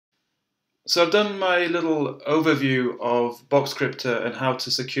So I've done my little overview of Boxcryptor and how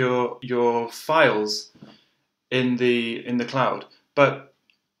to secure your files in the cloud. But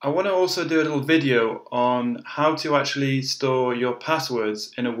I want to also do a little video on how to actually store your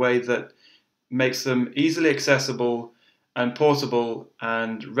passwords in a way that makes them easily accessible and portable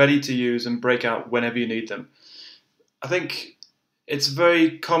and ready to use and break out whenever you need them. I think it's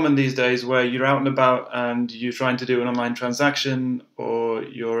very common these days where you're out and about and you're trying to do an online transaction, or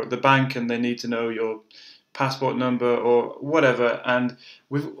you're at the bank and they need to know your passport number or whatever, and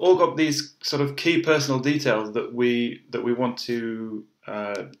we've all got these sort of key personal details that we want to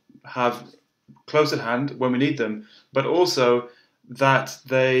have close at hand when we need them, but also that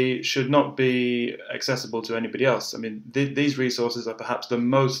they should not be accessible to anybody else. I mean, these resources are perhaps the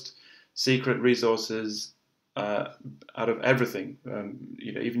most secret resources uh, out of everything,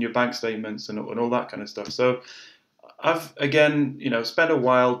 even your bank statements and all that kind of stuff. So I've again, spent a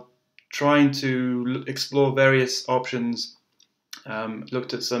while trying to explore various options,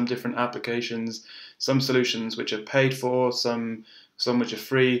 looked at some different applications, some solutions which are paid for, some which are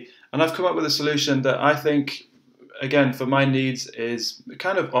free, and I've come up with a solution that I think, again, for my needs is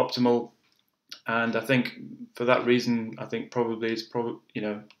kind of optimal. And I think for that reason, I think probably it's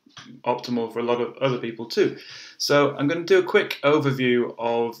optimal for a lot of other people too. So I'm going to do a quick overview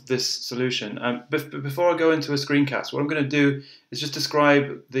of this solution. Before I go into a screencast, what I'm going to do is just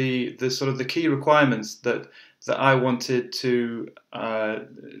describe the sort of the key requirements that I wanted to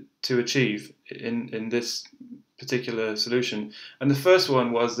achieve in this particular solution. And the first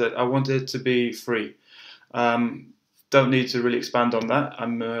one was that I wanted it to be free. Don't need to really expand on that.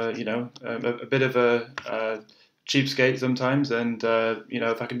 I'm, a bit of a cheapskate sometimes, and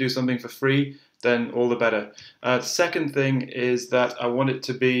if I can do something for free, then all the better. Second thing is that I want it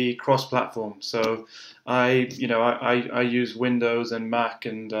to be cross-platform. So I use Windows and Mac,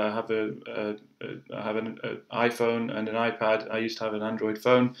 and I have an iPhone and an iPad. I used to have an Android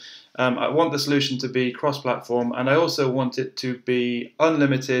phone. I want the solution to be cross-platform, and I also want it to be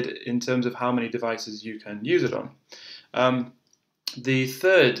unlimited in terms of how many devices you can use it on. The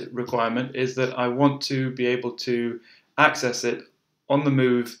third requirement is that I want to be able to access it on the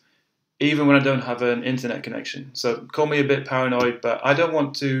move, even when I don't have an internet connection. So call me a bit paranoid, but I don't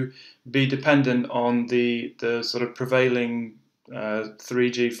want to be dependent on the sort of prevailing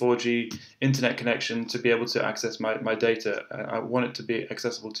 3G, 4G internet connection to be able to access my data. I want it to be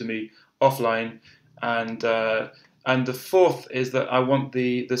accessible to me offline. And the fourth is that I want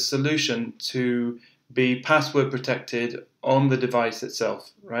the solution to be password protected on the device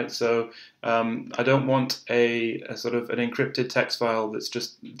itself, right? So I don't want a sort of an encrypted text file that's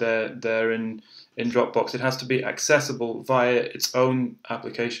just there in Dropbox. It has to be accessible via its own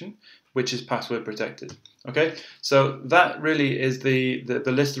application, which is password protected. Okay, so that really is the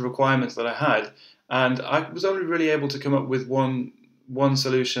list of requirements that I had, and I was only really able to come up with one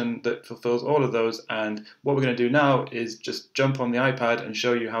solution that fulfills all of those. And what we're going to do now is just jump on the iPad and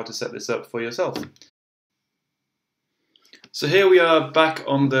show you how to set this up for yourself. So here we are back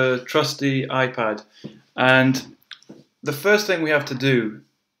on the trusty iPad, and the first thing we have to do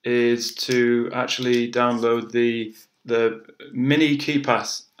is to actually download the Mini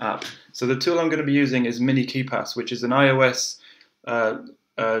Keepass app. So the tool I'm going to be using is Mini Keepass, which is an iOS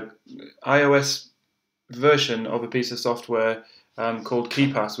version of a piece of software called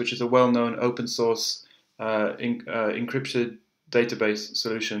Keepass, which is a well-known open source encrypted database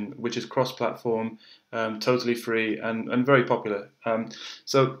solution, which is cross-platform, totally free, and very popular.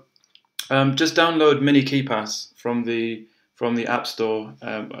 Just download Mini Keepass from the App Store.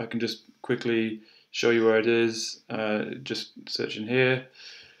 I can just quickly show you where it is. Just search in here,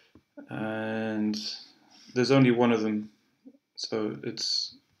 and there's only one of them, so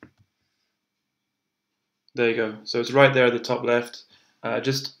there you go. So it's right there at the top left.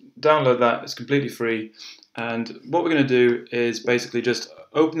 Just download that. It's completely free. And what we're going to do is basically just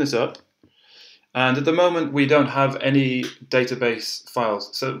open this up. And at the moment, we don't have any database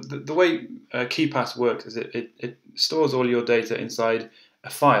files. So the way Keepass works is it stores all your data inside a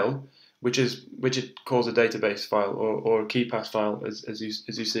file, which it calls a database file or a Keepass file, as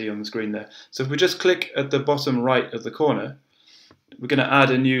you see on the screen there. So if we just click at the bottom right of the corner, we're going to add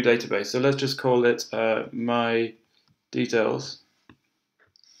a new database. So let's just call it my details.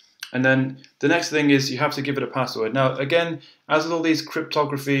 And then the next thing is you have to give it a password. Now, again, as with all these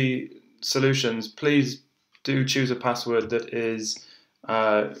cryptography solutions, please do choose a password that is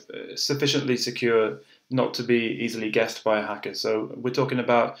sufficiently secure not to be easily guessed by a hacker. So we're talking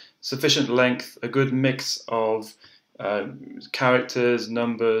about sufficient length, a good mix of characters,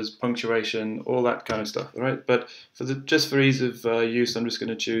 numbers, punctuation, all that kind of stuff. All right, but just for ease of use, I'm just going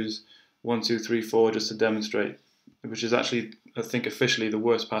to choose 1234 just to demonstrate, which is actually, I think, officially the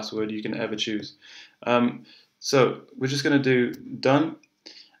worst password you can ever choose. So we're just going to do done,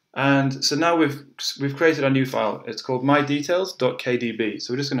 and so now we've created our new file. It's called mydetails.kdb.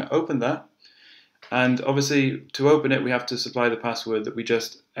 So we're just going to open that, and obviously to open it we have to supply the password that we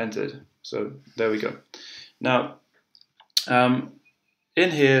just entered. So there we go. Now in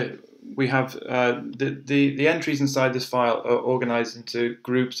here we have the entries inside this file are organized into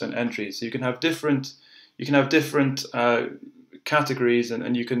groups and entries. So you can have different categories,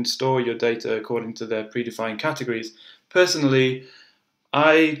 and you can store your data according to their predefined categories. Personally,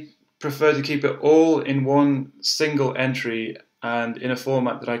 I prefer to keep it all in one single entry and in a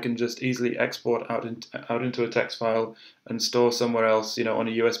format that I can just easily export out into a text file and store somewhere else, on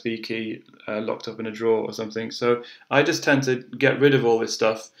a USB key locked up in a drawer or something. So I just tend to get rid of all this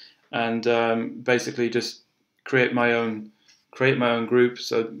stuff and basically just create my own group.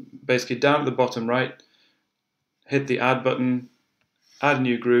 So basically down at the bottom right, hit the add button, add a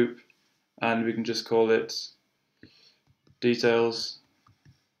new group, and we can just call it details,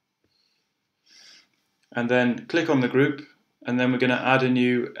 and then click on the group, and then we're going to add a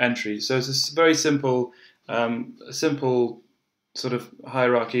new entry. So it's a very simple sort of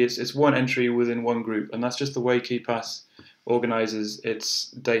hierarchy. It's one entry within one group, and that's just the way Keepass organizes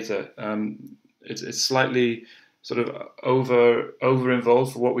its data. It's slightly sort of over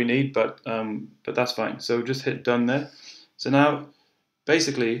involved for what we need, but that's fine. So just hit done there. So now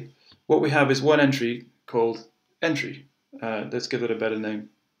basically what we have is one entry called entry. Let's give it a better name.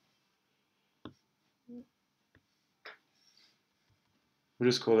 We'll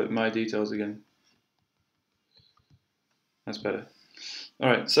just call it my details again. That's better. All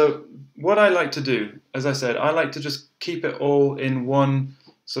right, so what I like to do, as I said, I like to just keep it all in one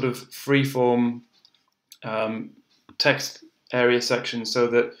sort of free-form text area section, so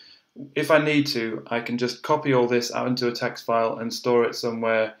that if I need to, I can just copy all this out into a text file and store it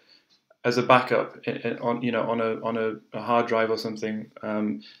somewhere as a backup on a hard drive or something.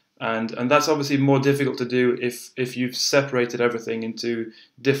 And that's obviously more difficult to do if you've separated everything into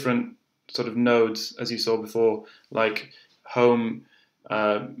different sort of nodes, as you saw before, like home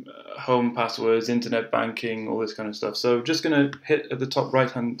passwords, internet banking, all this kind of stuff. So just going to hit at the top right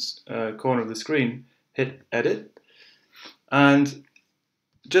hand corner of the screen, hit edit, and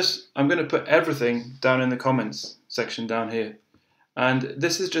I'm going to put everything down in the comments section down here. And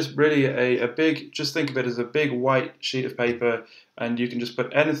this is just really a big, just think of it as a big white sheet of paper, and you can just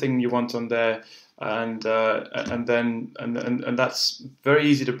put anything you want on there, and that's very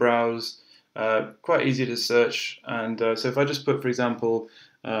easy to browse, quite easy to search. And so if I just put, for example,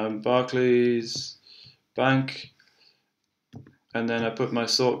 Barclays Bank, and then I put my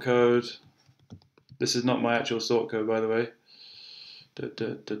sort code. This is not my actual sort code, by the way.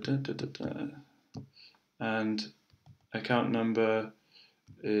 And account number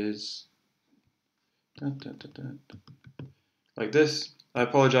is like this. I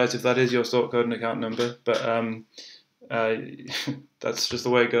apologize if that is your sort code and account number, but that's just the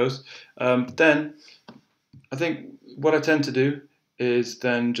way it goes. Then I think what I tend to do is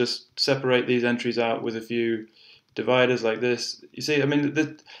then just separate these entries out with a few dividers like this. You see, I mean,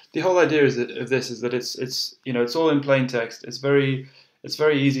 the whole idea of this is that it's all in plain text. It's very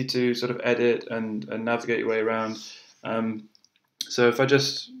easy to sort of edit and navigate your way around. So if I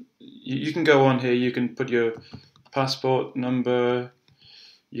just, you can go on here, you can put your passport number,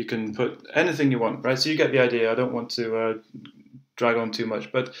 you can put anything you want, right? So you get the idea. I don't want to drag on too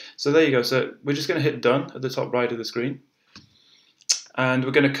much, but so there you go. So we're just going to hit done at the top right of the screen, and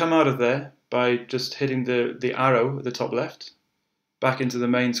we're going to come out of there by just hitting the arrow at the top left, back into the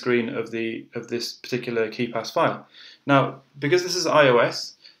main screen of this particular Keepass file. Now, because this is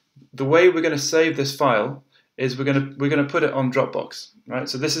iOS, the way we're going to save this file is we're going to put it on Dropbox, right?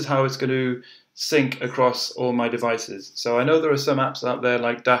 So this is how it's going to sync across all my devices. So I know there are some apps out there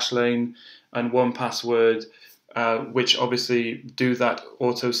like Dashlane and 1Password, which obviously do that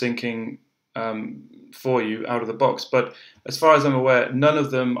auto syncing for you out of the box. But as far as I'm aware, none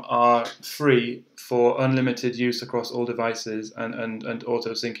of them are free for unlimited use across all devices and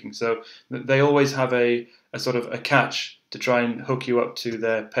auto syncing. So they always have a sort of a catch to try and hook you up to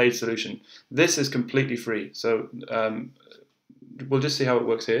their paid solution. This is completely free. So we'll just see how it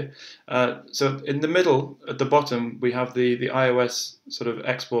works here. So in the middle, at the bottom, we have the iOS sort of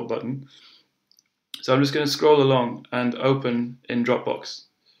export button. So I'm just going to scroll along and open in Dropbox.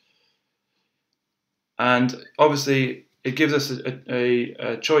 And obviously, it gives us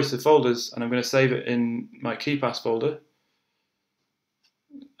a choice of folders, and I'm going to save it in my Keepass folder,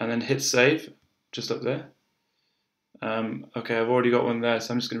 and then hit save, just up there. Okay, I've already got one there,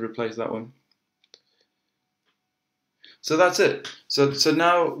 so I'm just going to replace that one. So that's it. So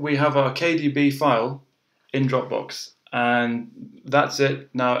now we have our KDB file in Dropbox, and that's it.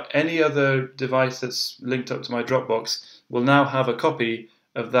 Now any other device that's linked up to my Dropbox will now have a copy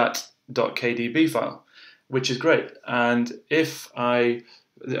of that .kdb file, which is great. And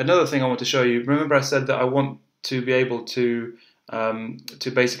another thing I want to show you, remember I said that I want to be able to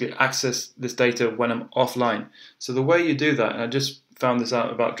basically access this data when I'm offline. So the way you do that, and I just found this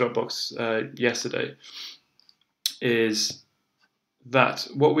out about Dropbox yesterday, is that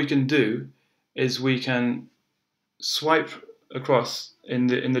what we can do is we can swipe across in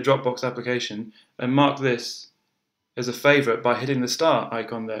the Dropbox application and mark this as a favorite by hitting the star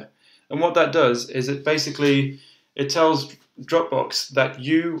icon there. And what that does is it tells Dropbox that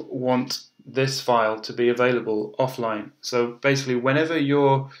you want this file to be available offline. So basically, whenever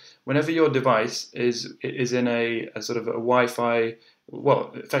your device is in a sort of a Wi-Fi,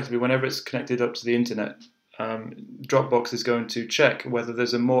 well, effectively whenever it's connected up to the internet, Dropbox is going to check whether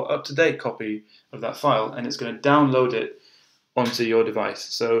there's a more up-to-date copy of that file, and it's going to download it onto your device.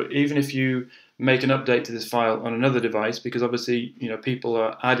 So even if you make an update to this file on another device, because obviously people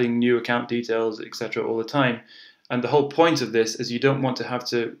are adding new account details, etc., all the time, and the whole point of this is you don't want to have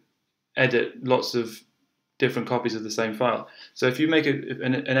to edit lots of different copies of the same file. So if you make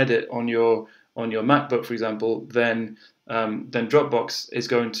an edit on your MacBook, for example, then Dropbox is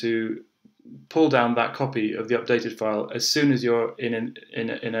going to pull down that copy of the updated file as soon as you're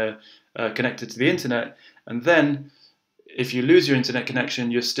connected to the internet, and then if you lose your internet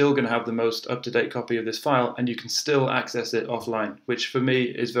connection, you're still going to have the most up-to-date copy of this file, and you can still access it offline, which for me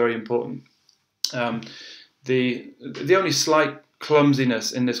is very important. The only slight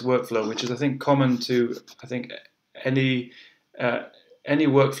clumsiness in this workflow, which is I think common to any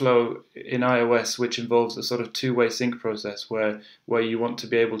workflow in iOS which involves a sort of two-way sync process where you want to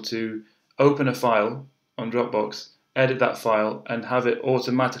be able to open a file on Dropbox, edit that file, and have it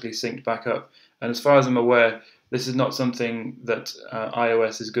automatically synced back up. And as far as I'm aware, this is not something that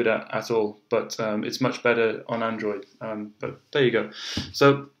iOS is good at all, but it's much better on Android. But there you go.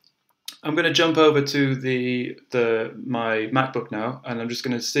 So I'm going to jump over to my MacBook now, and I'm just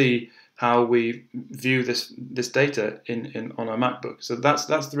going to see how we view this data on our MacBook. So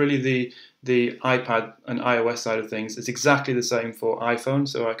that's really the iPad and iOS side of things. It's exactly the same for iPhone.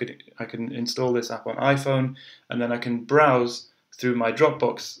 So I can install this app on iPhone, and then I can browse through my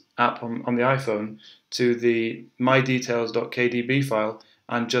Dropbox app on the iPhone to the mydetails.kdb file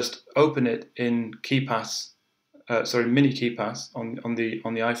and just open it in Keepass. Mini Keepass on the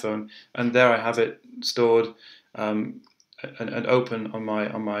iPhone, and there I have it stored and open on my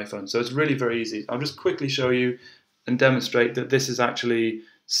iPhone. So it's really very easy. I'll just quickly show you and demonstrate that this is actually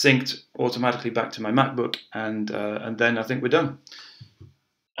synced automatically back to my MacBook, and then I think we're done.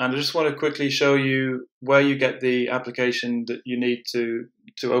 And I just want to quickly show you where you get the application that you need to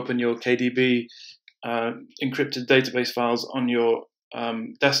open your KDB encrypted database files on your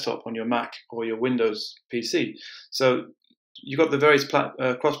desktop, on your Mac or your Windows PC. So you've got the various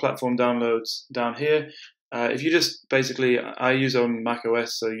cross-platform downloads down here. If you just basically, I use on Mac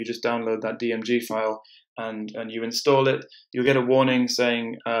OS, so you just download that DMG file and you install it. You'll get a warning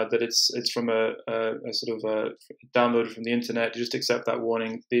saying that it's from a sort of a downloaded from the internet. You just accept that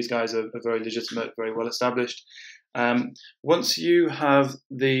warning. These guys are very legitimate, very well established. Once you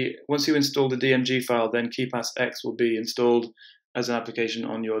install the DMG file, then Keepass X will be installed as an application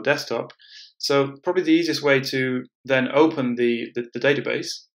on your desktop. So probably the easiest way to then open the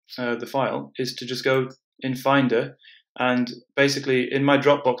database, the file, is to just go in Finder, and basically in my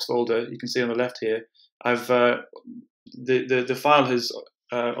Dropbox folder, you can see on the left here, I've the file has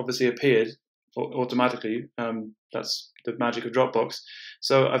obviously appeared automatically. That's the magic of Dropbox.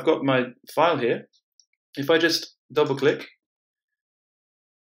 So I've got my file here. If I just double click,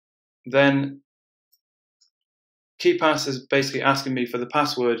 then Keepass is basically asking me for the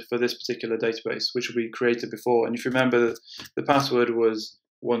password for this particular database, which we created before. And if you remember, the password was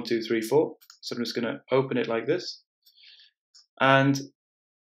 1234. So I'm just going to open it like this. And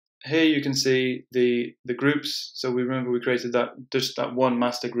here you can see the groups. So we created just that one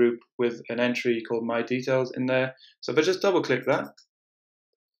master group with an entry called My Details in there. So if I just double click that,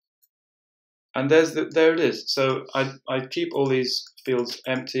 and there it is. So I keep all these fields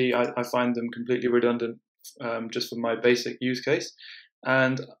empty. I find them completely redundant just for my basic use case.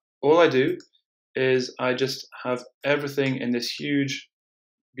 And all I do is I just have everything in this huge,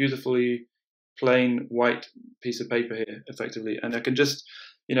 beautifully plain white piece of paper here, effectively. And I can just,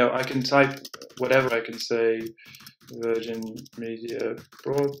 I can type whatever. I can say Virgin Media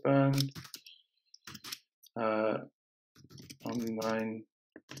Broadband online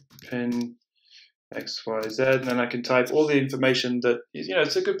pin XYZ, and then I can type all the information that,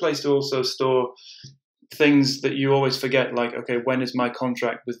 it's a good place to also store things that you always forget, like, okay, when is my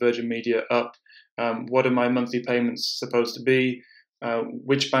contract with Virgin Media up? What are my monthly payments supposed to be?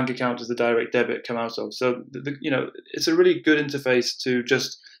 Which bank account does the direct debit come out of? So, it's a really good interface to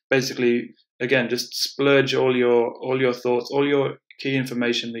just basically, again, just splurge all your thoughts, all your key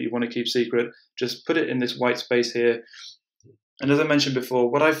information that you want to keep secret. Just put it in this white space here. And as I mentioned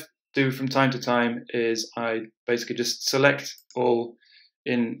before, what I do from time to time is I basically just select all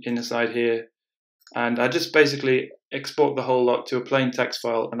in the side here, and I just basically export the whole lot to a plain text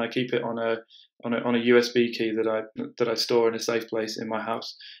file, and I keep it on a USB key that I store in a safe place in my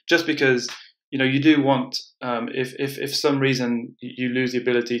house. Just because you do want, if some reason you lose the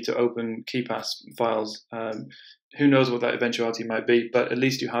ability to open Keepass files, who knows what that eventuality might be, but at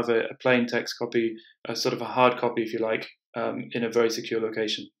least you have a plain text copy, a sort of a hard copy, if you like, in a very secure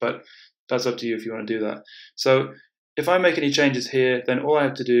location. But that's up to you if you want to do that. So if I make any changes here, then all I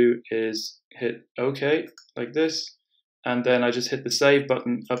have to do is hit OK like this, and then I just hit the save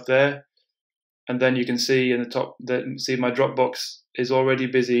button up there, and then you can see in the top that my Dropbox is already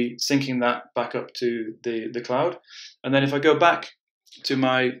busy syncing that back up to the cloud. And then if I go back to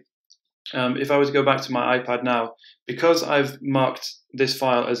my if I were to go back to my iPad now, because I've marked this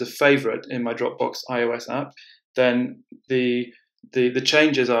file as a favorite in my Dropbox iOS app, then the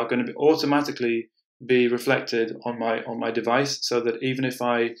changes are going to automatically be reflected on my device, so that even if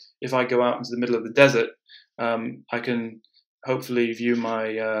I go out into the middle of the desert, I can hopefully view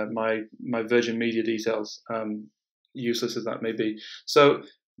my my Virgin Media details, useless as that may be. So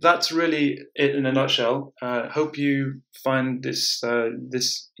that's really it in a nutshell. Hope you find this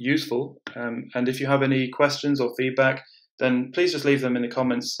useful, and if you have any questions or feedback, then please just leave them in the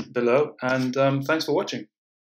comments below, and thanks for watching.